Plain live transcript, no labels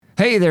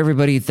Hey there,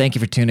 everybody. Thank you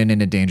for tuning in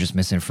to Dangerous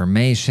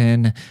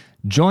Misinformation.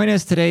 Join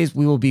us today as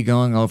we will be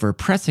going over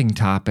pressing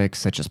topics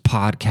such as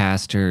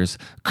podcasters,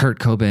 Kurt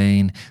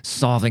Cobain,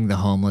 solving the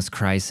homeless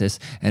crisis,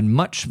 and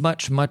much,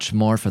 much, much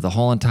more for the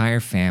whole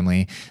entire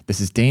family. This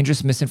is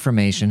Dangerous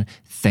Misinformation.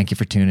 Thank you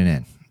for tuning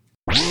in.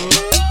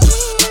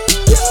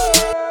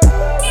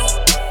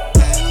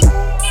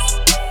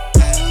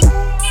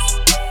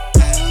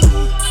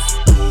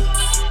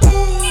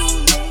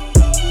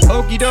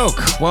 Okie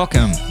doke.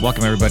 Welcome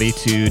everybody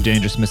to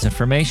Dangerous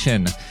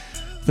Misinformation,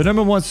 the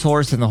number one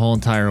source in the whole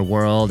entire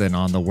world and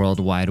on the World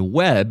Wide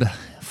Web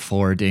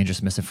for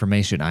dangerous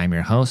misinformation. I'm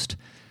your host.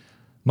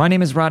 My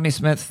name is Rodney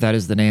Smith. That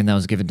is the name that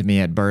was given to me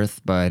at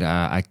birth, but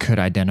I could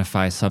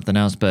identify something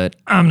else, but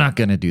I'm not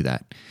going to do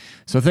that.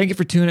 So thank you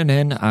for tuning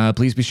in.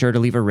 Please be sure to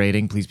leave a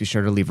rating. Please be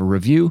sure to leave a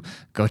review.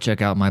 Go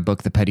check out my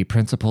book, The Petty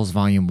Principles,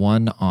 Volume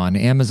 1 on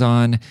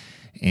Amazon.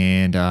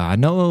 And I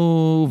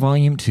know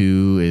Volume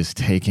 2 is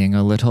taking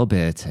a little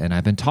bit, and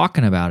I've been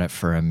talking about it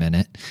for a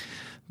minute,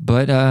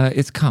 but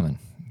it's coming.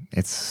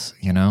 It's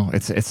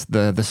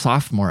the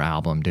sophomore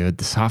album, dude.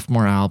 The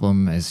sophomore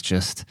album is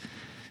just,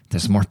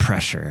 there's more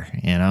pressure,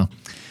 you know?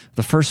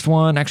 The first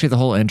one, actually the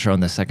whole intro in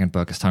the second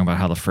book is talking about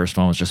how the first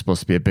one was just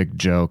supposed to be a big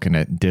joke, and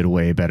it did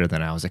way better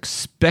than I was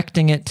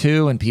expecting it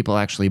to, and people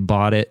actually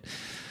bought it.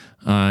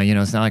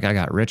 It's not like I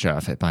got rich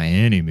off it by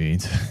any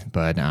means,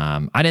 but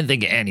I didn't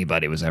think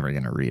anybody was ever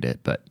going to read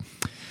it, but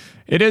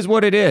it is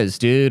what it is,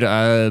 dude.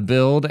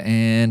 Build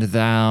and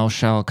thou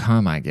shalt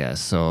come, I guess.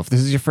 So if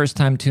this is your first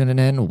time tuning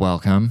in,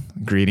 welcome.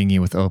 Greeting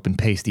you with open,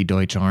 pasty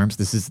Deutsch arms.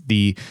 This is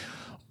the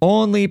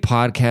only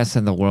podcast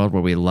in the world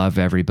where we love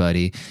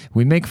everybody.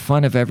 We make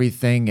fun of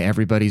everything.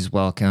 Everybody's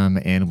welcome,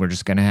 and we're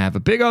just going to have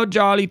a big old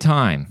jolly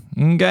time,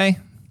 okay?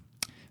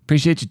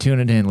 Appreciate you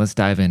tuning in. Let's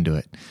dive into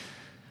it.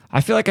 I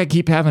feel like I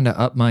keep having to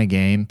up my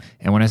game,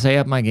 and when I say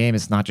up my game,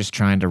 it's not just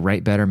trying to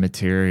write better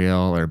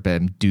material or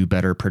do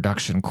better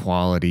production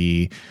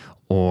quality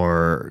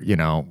or,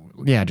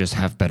 just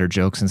have better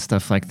jokes and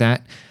stuff like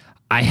that.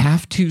 I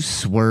have to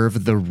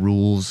swerve the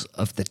rules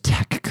of the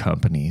tech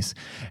companies,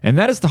 and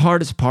that is the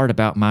hardest part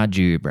about my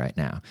job right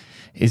now,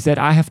 is that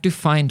I have to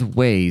find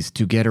ways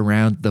to get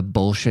around the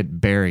bullshit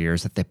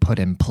barriers that they put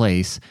in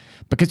place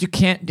because you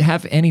can't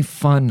have any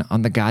fun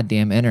on the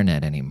goddamn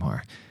internet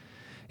anymore.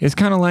 It's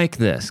kind of like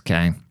this,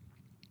 okay?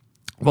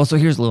 Well, so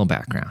here's a little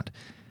background.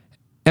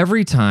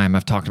 Every time,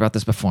 I've talked about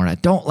this before, and I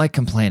don't like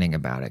complaining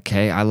about it,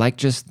 okay? I like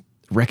just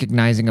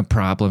recognizing a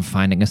problem,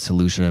 finding a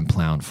solution, and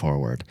plowing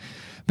forward.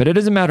 But it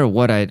doesn't matter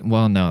what I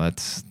know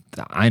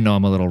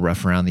I'm a little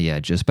rough around the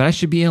edges, but I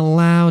should be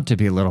allowed to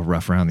be a little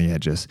rough around the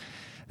edges.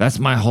 That's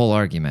my whole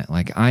argument.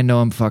 Like, I know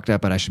I'm fucked up,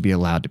 but I should be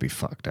allowed to be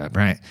fucked up,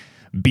 right?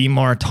 Be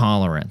more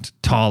tolerant.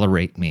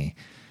 Tolerate me.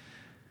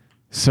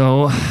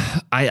 So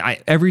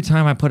I every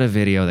time I put a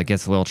video that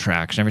gets a little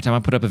traction, every time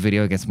I put up a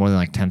video that gets more than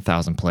like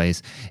 10,000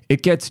 plays,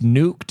 it gets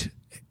nuked,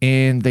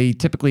 and they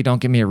typically don't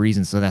give me a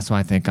reason. So that's why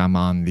I think I'm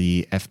on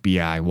the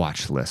FBI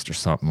watch list or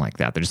something like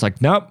that. They're just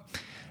like, nope,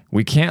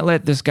 we can't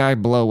let this guy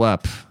blow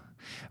up.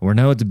 We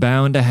know it's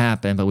bound to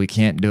happen, but we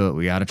can't do it.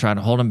 We got to try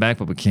to hold him back,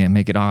 but we can't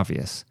make it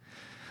obvious.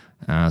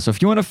 So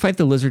if you want to fight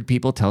the lizard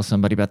people, tell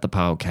somebody about the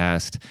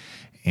podcast.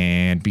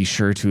 And be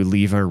sure to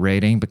leave a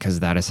rating,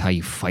 because that is how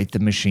you fight the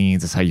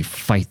machines. That's how you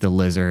fight the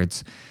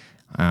lizards,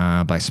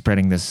 by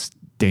spreading this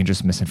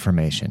dangerous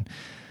misinformation.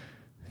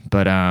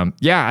 But I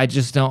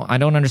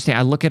don't understand.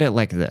 I look at it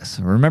like this.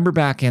 Remember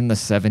back in the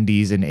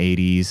 70s and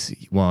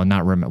 80s? Well,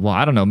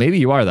 I don't know. Maybe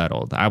you are that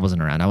old. I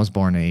wasn't around. I was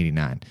born in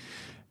 89.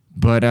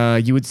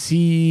 But you would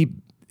see,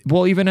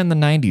 even in the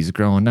 90s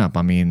growing up,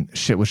 I mean,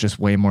 shit was just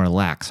way more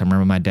lax. I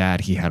remember my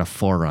dad, he had a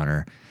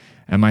 4Runner.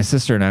 And my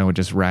sister and I would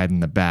just ride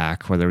in the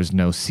back where there was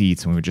no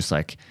seats, and we would just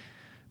like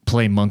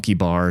play monkey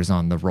bars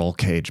on the roll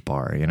cage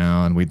bar,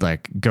 and we'd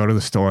like go to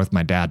the store with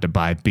my dad to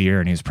buy beer,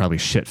 and he was probably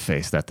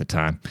shit-faced at the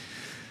time.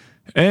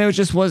 And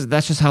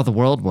that's just how the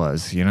world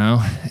was,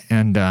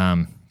 and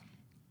a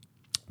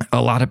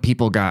lot of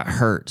people got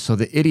hurt. So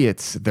the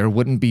idiots, there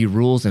wouldn't be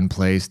rules in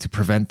place to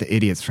prevent the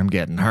idiots from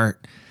getting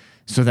hurt.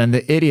 So then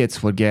the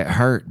idiots would get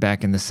hurt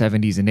back in the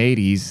 70s and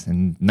 80s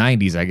and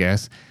 90s, I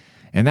guess.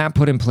 And that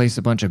put in place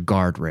a bunch of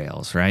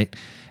guardrails, right?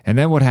 And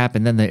then what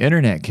happened? Then the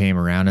internet came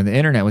around, and the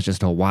internet was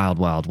just a wild,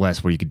 wild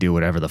west where you could do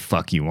whatever the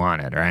fuck you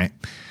wanted, right?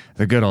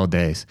 The good old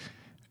days.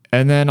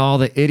 And then all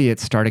the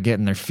idiots started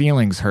getting their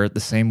feelings hurt the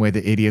same way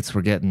the idiots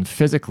were getting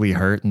physically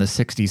hurt in the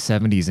 60s,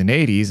 70s, and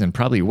 80s, and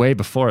probably way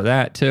before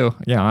that, too.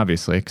 Yeah,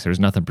 obviously, because there's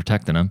nothing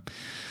protecting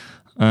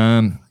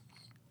them.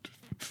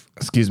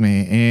 Excuse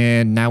me.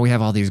 And now we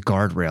have all these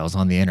guardrails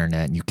on the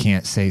internet, and you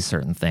can't say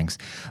certain things.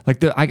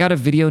 Like I got a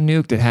video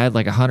nuke that had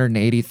like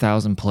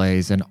 180,000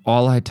 plays, and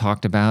all I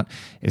talked about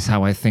is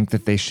how I think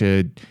that they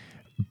should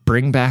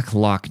bring back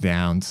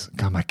lockdowns.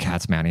 God, my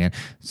cat's mad again.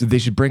 So they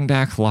should bring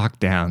back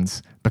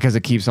lockdowns because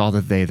it keeps all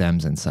the they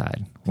thems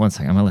inside. One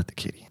second, I'm gonna let the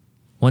kitty.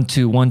 1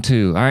 2 1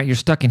 2. All right, you're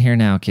stuck in here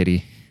now,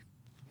 kitty.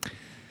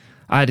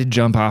 I had to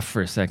jump off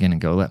for a second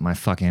and go let my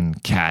fucking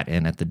cat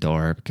in at the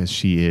door because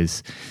she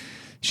is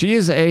She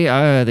is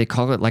they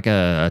call it like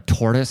a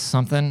tortoise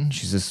something.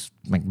 She's this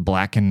like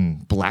black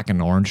and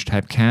orange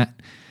type cat.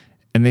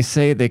 And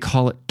they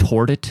call it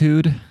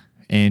tortitude.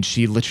 And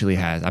she literally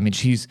has,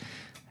 she's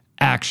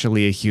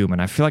actually a human.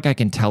 I feel like I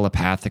can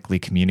telepathically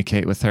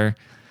communicate with her.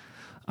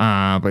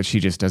 But she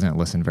just doesn't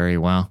listen very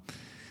well.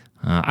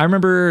 I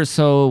remember,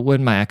 so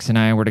when my ex and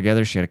I were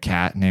together, she had a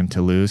cat named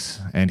Toulouse,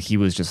 and he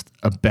was just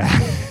a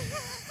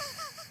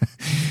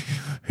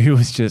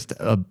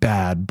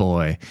bad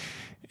boy.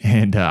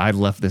 And I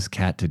love this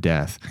cat to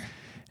death.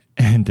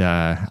 And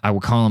I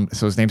will call him,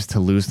 so his name's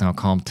Toulouse, and I'll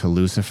call him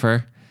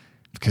Touloucifer,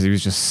 because he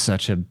was just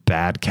such a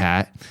bad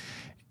cat.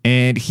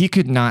 And he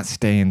could not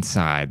stay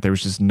inside. There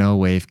was just no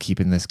way of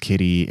keeping this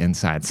kitty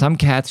inside. Some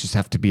cats just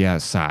have to be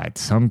outside.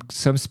 Some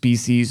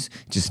species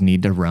just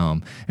need to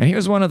roam. And he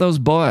was one of those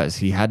boys.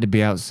 He had to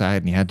be outside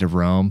and he had to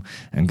roam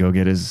and go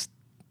get his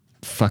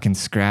fucking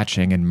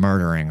scratching and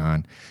murdering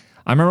on.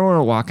 I remember we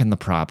were walking the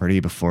property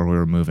before we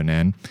were moving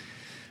in.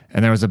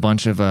 And there was a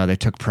bunch of, they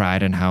took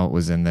pride in how it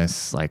was in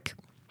this, like,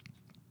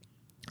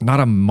 not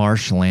a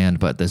marshland,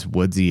 but this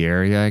woodsy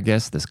area, I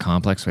guess, this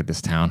complex with this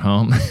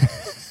townhome.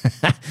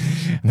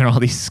 And there are all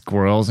these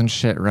squirrels and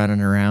shit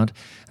running around.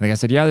 And like I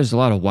said, yeah, there's a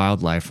lot of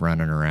wildlife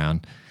running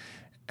around.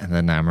 And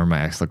then I remember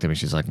my ex looked at me.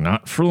 She's like,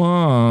 not for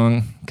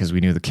long. Because we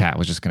knew the cat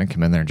was just going to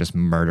come in there and just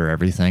murder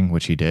everything,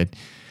 which he did.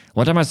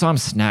 One time I saw him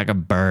snag a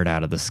bird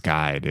out of the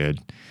sky, dude.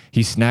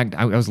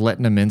 I was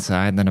letting him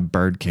inside, and then a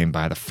bird came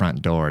by the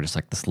front door, just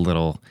like this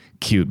little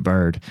cute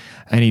bird.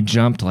 And he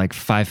jumped like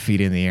 5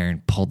 feet in the air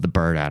and pulled the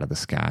bird out of the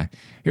sky.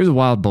 He was a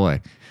wild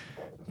boy.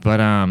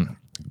 But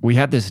we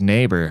had this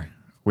neighbor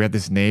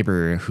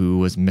who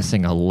was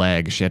missing a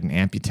leg. She had an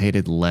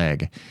amputated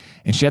leg.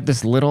 And she had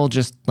this little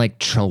just like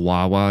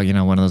chihuahua,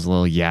 one of those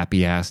little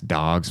yappy ass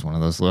dogs, one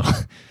of those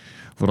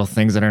little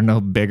things that are no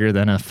bigger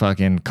than a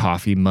fucking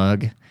coffee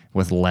mug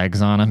with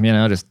legs on them,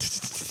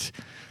 just.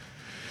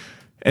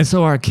 And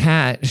so our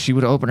cat, she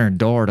would open her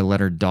door to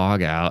let her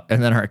dog out.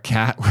 And then our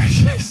cat would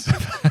just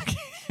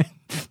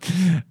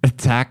fucking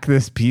attack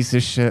this piece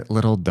of shit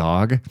little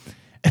dog.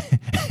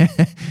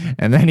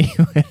 And then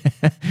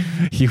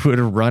he would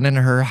run in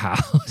her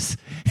house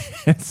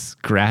and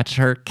scratch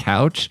her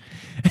couch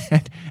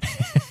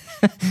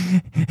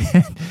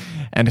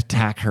and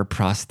attack her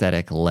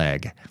prosthetic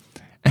leg.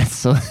 And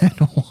so then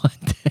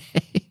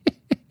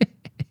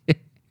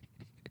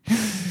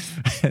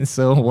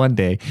one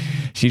day,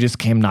 she just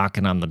came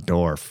knocking on the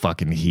door,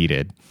 fucking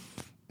heated.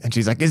 And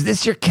she's like, "Is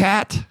this your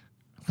cat?"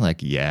 I'm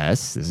like,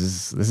 "Yes,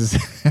 this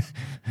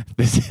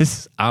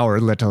is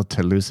our little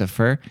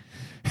Touloucifer."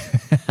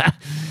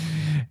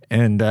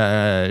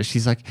 And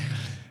she's like,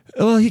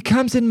 "Well, he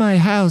comes in my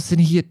house and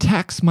he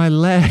attacks my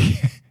leg."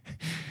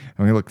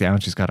 And we look down,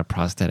 she's got a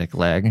prosthetic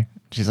leg.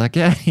 She's like,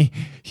 "Yeah,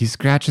 he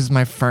scratches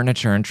my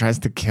furniture and tries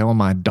to kill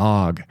my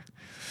dog."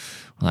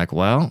 I'm like,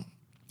 "Well,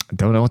 I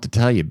don't know what to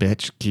tell you,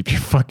 bitch. Keep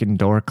your fucking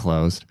door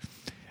closed."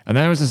 And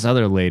then there was this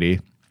other lady,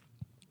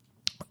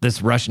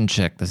 this Russian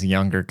chick, this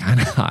younger, kind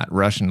of hot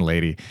Russian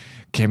lady,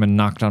 came and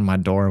knocked on my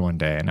door one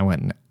day, and I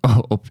went and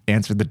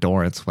answered the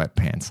door in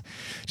sweatpants.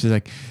 She's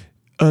like,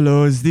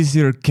 "Hello, is this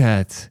your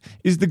cat?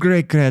 Is the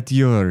gray cat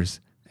yours?"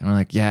 And I'm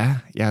like, yeah,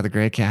 the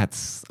gray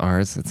cat's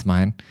ours. It's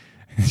mine.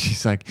 And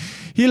she's like,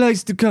 "He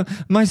likes to come.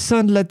 My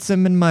son lets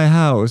him in my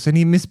house, and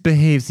he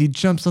misbehaves. He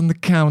jumps on the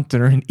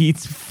counter and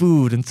eats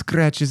food and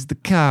scratches the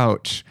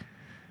couch."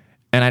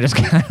 And I just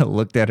kind of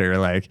looked at her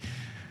like,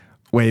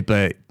 "Wait,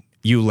 but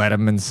you let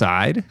him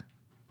inside?"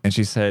 And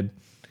she said,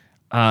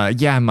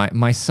 "Yeah,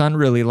 my son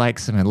really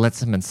likes him and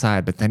lets him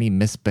inside, but then he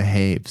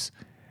misbehaves."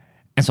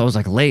 And so I was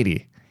like,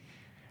 "Lady,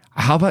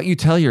 how about you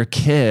tell your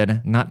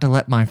kid not to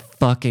let my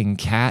fucking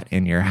cat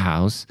in your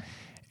house,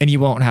 and you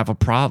won't have a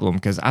problem,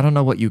 because I don't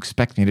know what you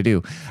expect me to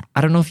do.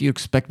 I don't know if you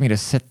expect me to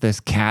sit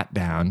this cat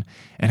down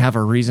and have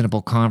a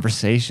reasonable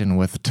conversation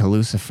with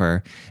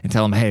Touloucifer and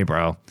tell him, 'Hey,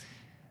 bro,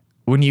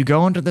 when you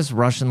go into this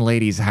Russian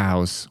lady's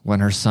house when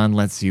her son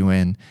lets you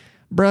in,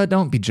 bruh,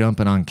 don't be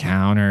jumping on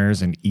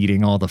counters and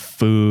eating all the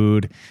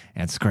food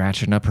and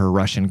scratching up her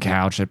Russian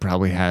couch that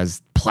probably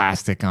has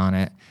plastic on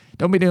it.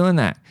 Don't be doing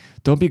that.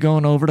 Don't be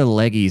going over to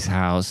Leggy's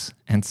house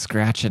and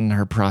scratching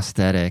her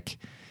prosthetic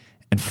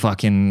and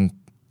fucking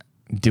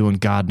doing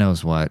God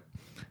knows what.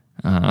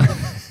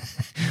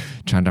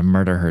 Trying to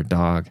murder her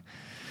dog."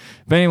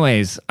 But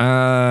anyways,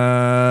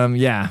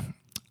 yeah.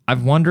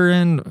 I'm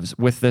wondering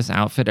with this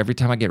outfit every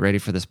time I get ready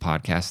for this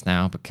podcast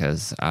now,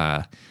 because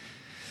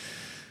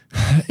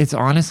it's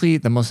honestly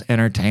the most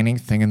entertaining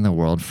thing in the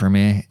world for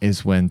me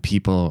is when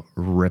people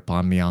rip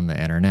on me on the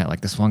internet.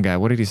 Like this one guy,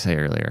 what did he say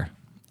earlier?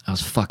 I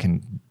was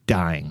fucking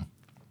dying.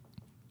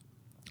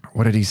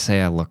 What did he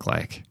say I look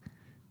like?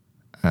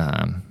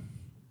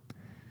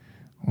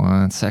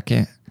 1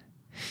 second.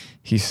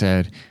 He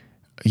said,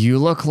 "You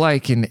look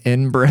like an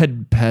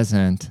inbred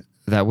peasant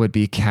that would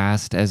be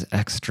cast as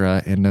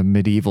extra in a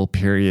medieval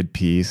period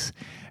piece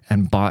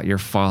and bought your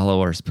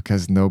followers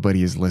because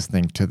nobody is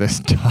listening to this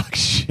dog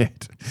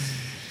shit."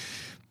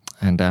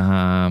 And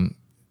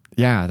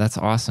yeah, that's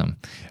awesome.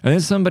 And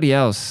then somebody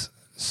else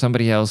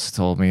somebody else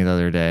told me the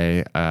other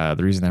day, the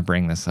reason I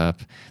bring this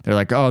up, they're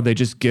like, oh, they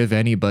just give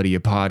anybody a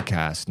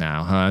podcast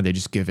now, huh? They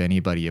just give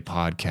anybody a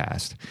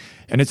podcast.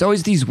 And it's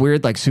always these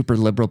weird, like super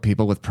liberal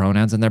people with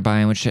pronouns in their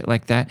bio and shit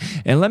like that.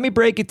 And let me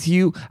break it to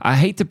you. I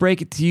hate to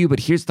break it to you, but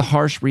here's the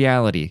harsh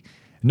reality.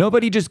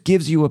 Nobody just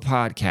gives you a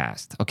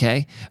podcast,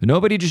 okay?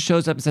 Nobody just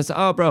shows up and says,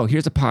 oh, bro,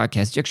 here's a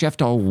podcast. You actually have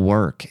to all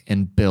work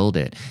and build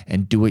it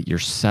and do it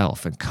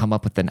yourself and come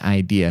up with an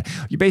idea.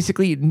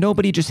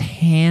 Nobody just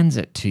hands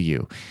it to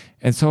you.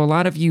 And so a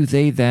lot of you,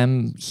 they,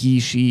 them, he,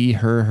 she,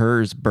 her,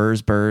 hers,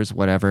 burrs,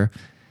 whatever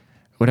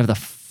the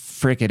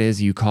frick it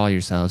is you call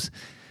yourselves,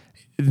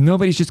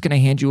 nobody's just going to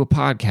hand you a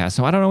podcast.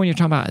 So I don't know when you're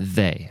talking about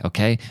they,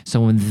 okay?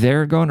 So when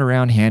they're going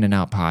around handing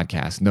out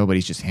podcasts,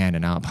 nobody's just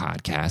handing out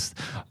podcasts.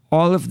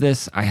 All of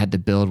this I had to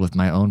build with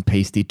my own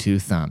pasty two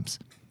thumbs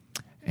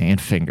and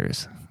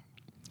fingers.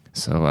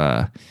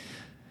 So,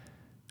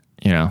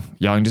 y'all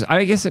can just,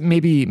 I guess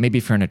maybe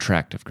for an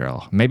attractive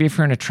girl,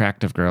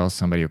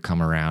 somebody will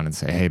come around and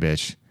say, hey,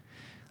 bitch,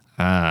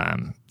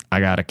 I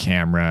got a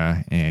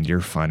camera and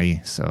you're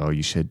funny, so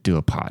you should do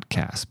a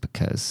podcast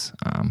because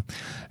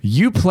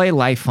you play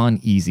life on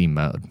easy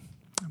mode.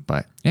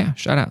 But yeah,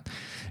 shout out.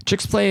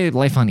 Chicks play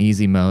life on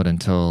easy mode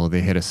until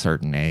they hit a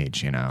certain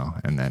age, and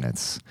then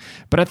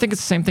but I think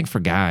it's the same thing for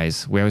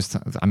guys.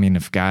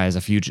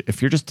 If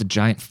you're just a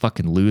giant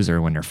fucking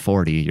loser when you're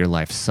 40, your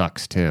life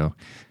sucks too.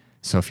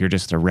 So if you're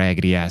just a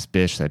raggedy ass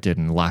bitch that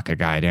didn't lock a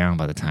guy down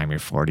by the time you're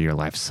 40, your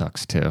life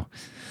sucks too.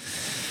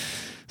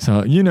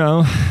 So,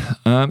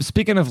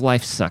 speaking of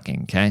life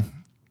sucking, okay?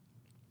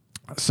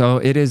 So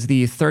it is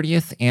the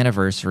 30th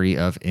anniversary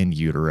of In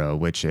Utero,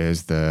 which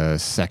is the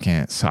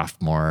second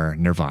sophomore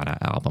Nirvana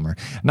album. Or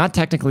not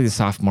technically the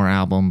sophomore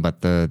album, but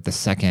the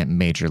second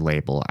major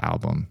label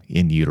album,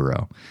 In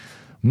Utero.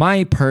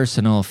 My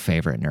personal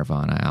favorite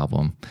Nirvana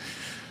album.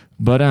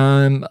 But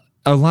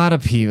a lot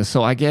of people,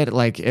 so I get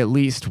like at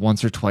least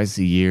once or twice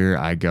a year,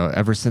 I go,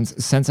 ever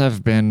since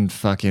I've been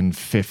fucking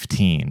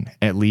 15,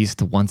 at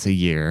least once a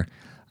year,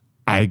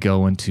 I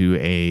go into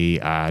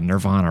a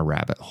Nirvana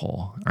rabbit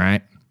hole, all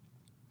right?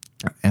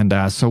 And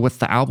so with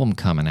the album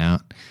coming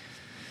out,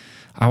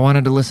 I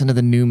wanted to listen to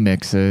the new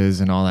mixes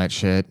and all that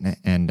shit.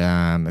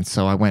 And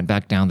so I went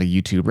back down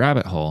the YouTube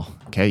rabbit hole,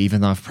 okay?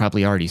 Even though I've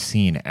probably already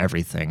seen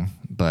everything.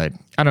 But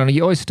I don't know,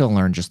 you always still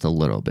learn just a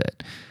little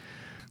bit.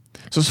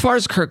 So as far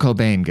as Kurt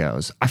Cobain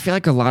goes, I feel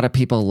like a lot of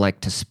people like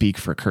to speak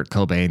for Kurt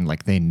Cobain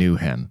like they knew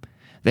him.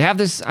 They have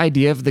this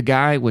idea of the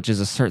guy, which is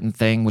a certain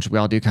thing, which we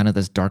all do, kind of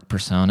this dark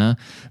persona.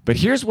 But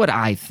here's what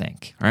I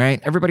think, all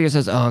right? Everybody who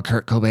says, oh,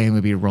 Kurt Cobain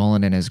would be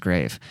rolling in his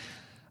grave.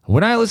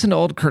 When I listen to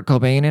old Kurt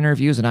Cobain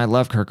interviews, and I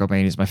love Kurt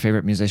Cobain, he's my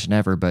favorite musician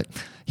ever, but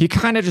he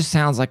kind of just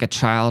sounds like a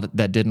child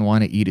that didn't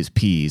want to eat his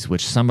peas,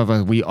 which some of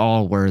us, we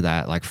all were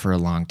that like for a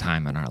long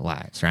time in our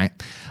lives, right?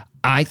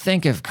 I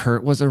think if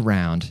Kurt was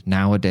around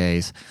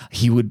nowadays,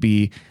 he would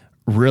be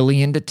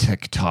really into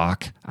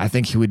TikTok. I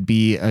think he would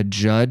be a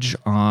judge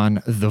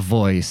on The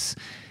Voice.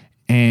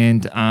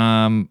 And,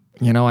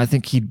 I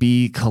think he'd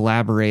be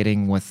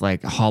collaborating with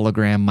like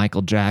hologram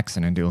Michael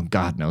Jackson and doing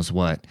God knows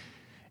what.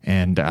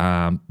 And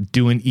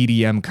doing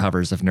EDM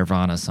covers of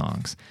Nirvana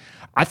songs.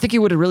 I think he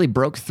would have really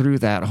broke through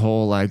that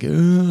whole like,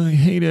 I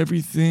hate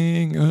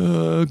everything,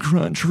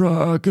 crunch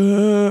rock,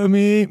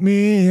 meet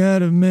me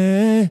out of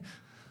me.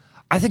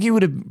 I think he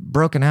would have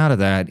broken out of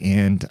that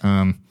and,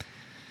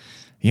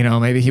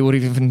 maybe he would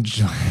have even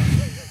joined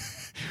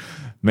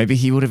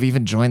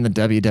the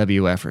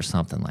WWF or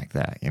something like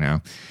that,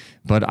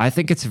 But I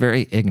think it's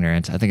very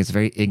ignorant. I think it's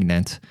very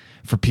ignorant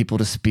for people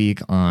to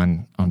speak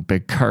on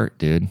Big Kurt,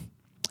 dude.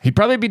 He'd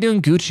probably be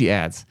doing Gucci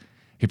ads.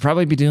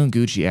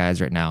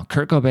 Right now.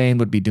 Kurt Cobain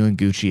would be doing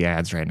Gucci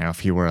ads right now if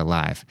he were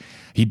alive.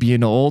 He'd be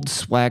an old,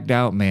 swagged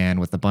out man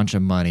with a bunch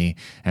of money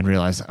and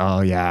realize,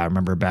 oh yeah, I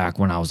remember back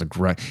when I was a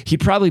grunge.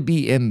 He'd probably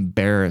be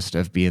embarrassed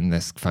of being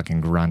this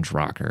fucking grunge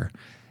rocker.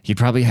 He'd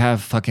probably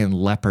have fucking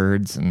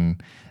leopards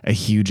and a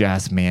huge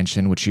ass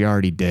mansion, which he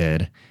already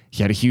did.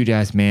 He had a huge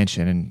ass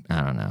mansion and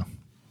I don't know.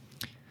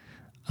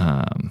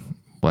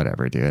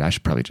 Whatever, dude. I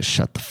should probably just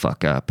shut the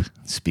fuck up.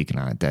 Speaking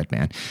on a dead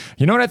man.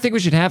 You know what I think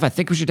we should have? I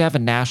think we should have a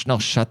national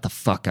shut the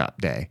fuck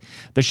up day.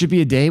 There should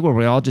be a day where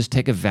we all just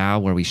take a vow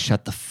where we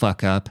shut the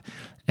fuck up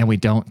and we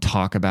don't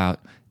talk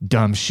about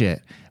dumb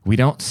shit. We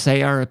don't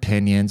say our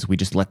opinions. We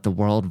just let the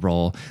world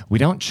roll. We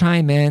don't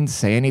chime in,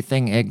 say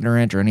anything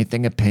ignorant or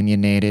anything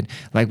opinionated.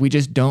 Like we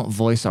just don't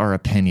voice our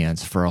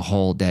opinions for a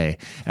whole day.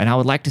 And I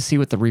would like to see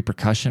what the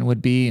repercussion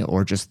would be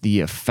or just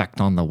the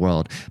effect on the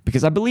world,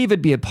 because I believe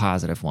it'd be a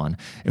positive one.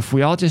 If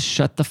we all just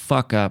shut the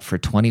fuck up for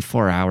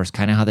 24 hours,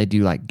 kind of how they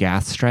do like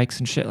gas strikes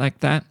and shit like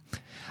that,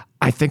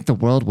 I think the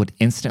world would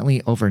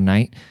instantly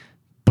overnight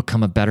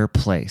become a better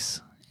place.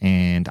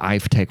 And I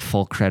take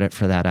full credit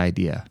for that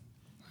idea.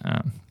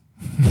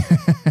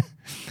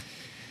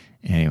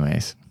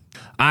 Anyways.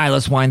 All right,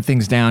 let's wind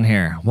things down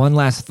here. One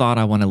last thought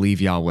I want to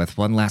leave y'all with.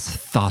 One last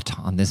thought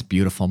on this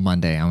beautiful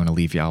Monday I want to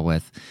leave y'all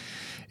with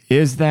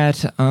is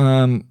that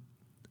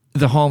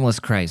the homeless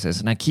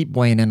crisis, and I keep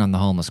weighing in on the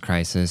homeless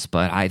crisis,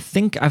 but I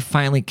think I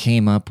finally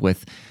came up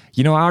with,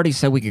 I already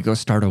said we could go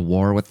start a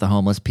war with the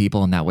homeless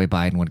people, and that way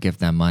Biden would give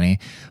them money.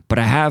 But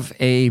I have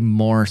a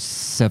more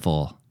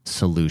civil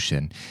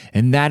solution,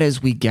 and that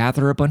is we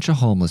gather a bunch of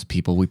homeless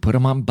people, we put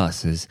them on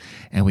buses,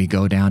 and we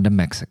go down to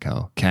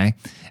Mexico, okay?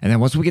 And then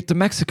once we get to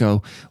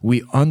Mexico,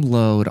 we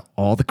unload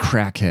all the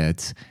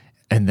crackheads,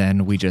 and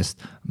then we just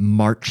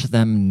march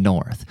them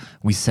north.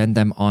 We send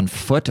them on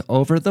foot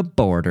over the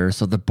border,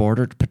 so the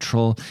border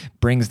patrol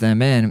brings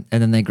them in,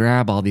 and then they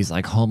grab all these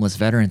like homeless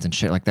veterans and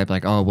shit like that,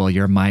 like, oh, well,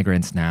 you're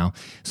migrants now.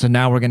 So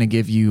now we're going to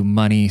give you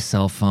money,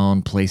 cell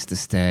phone, place to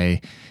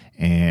stay,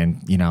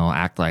 and,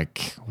 act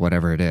like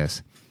whatever it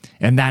is.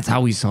 And that's how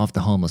we solve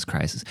the homeless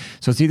crisis.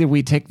 So it's either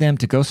we take them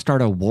to go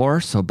start a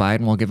war, so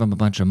Biden will give them a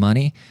bunch of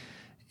money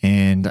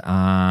and,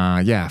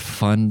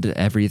 fund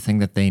everything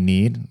that they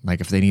need,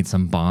 like if they need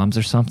some bombs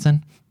or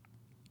something,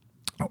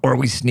 or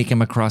we sneak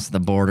them across the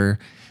border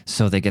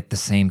so they get the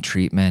same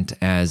treatment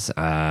as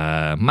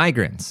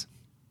migrants.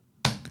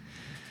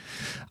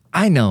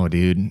 I know,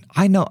 dude.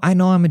 I know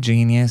I'm a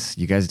genius.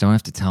 You guys don't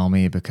have to tell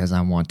me because I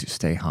want to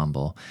stay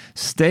humble.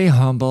 Stay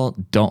humble.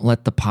 Don't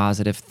let the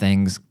positive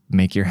things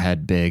make your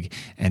head big,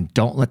 and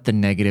don't let the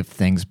negative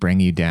things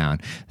bring you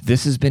down.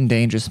 This has been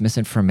Dangerous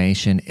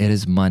Misinformation. It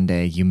is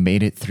Monday. You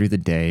made it through the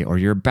day, or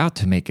you're about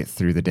to make it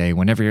through the day.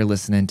 Whenever you're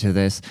listening to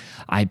this,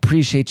 I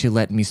appreciate you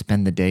letting me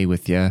spend the day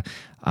with you.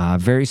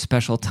 Very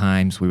special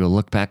times. We will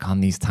look back on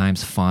these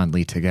times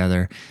fondly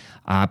together.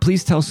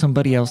 Please tell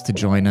somebody else to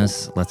join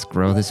us. Let's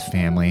grow this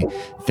family.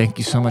 Thank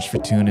you so much for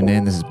tuning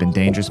in. This has been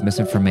Dangerous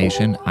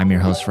Misinformation. I'm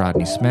your host,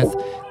 Rodney Smith.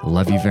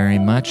 Love you very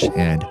much,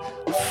 and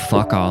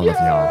fuck all of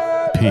y'all.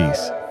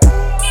 Peace.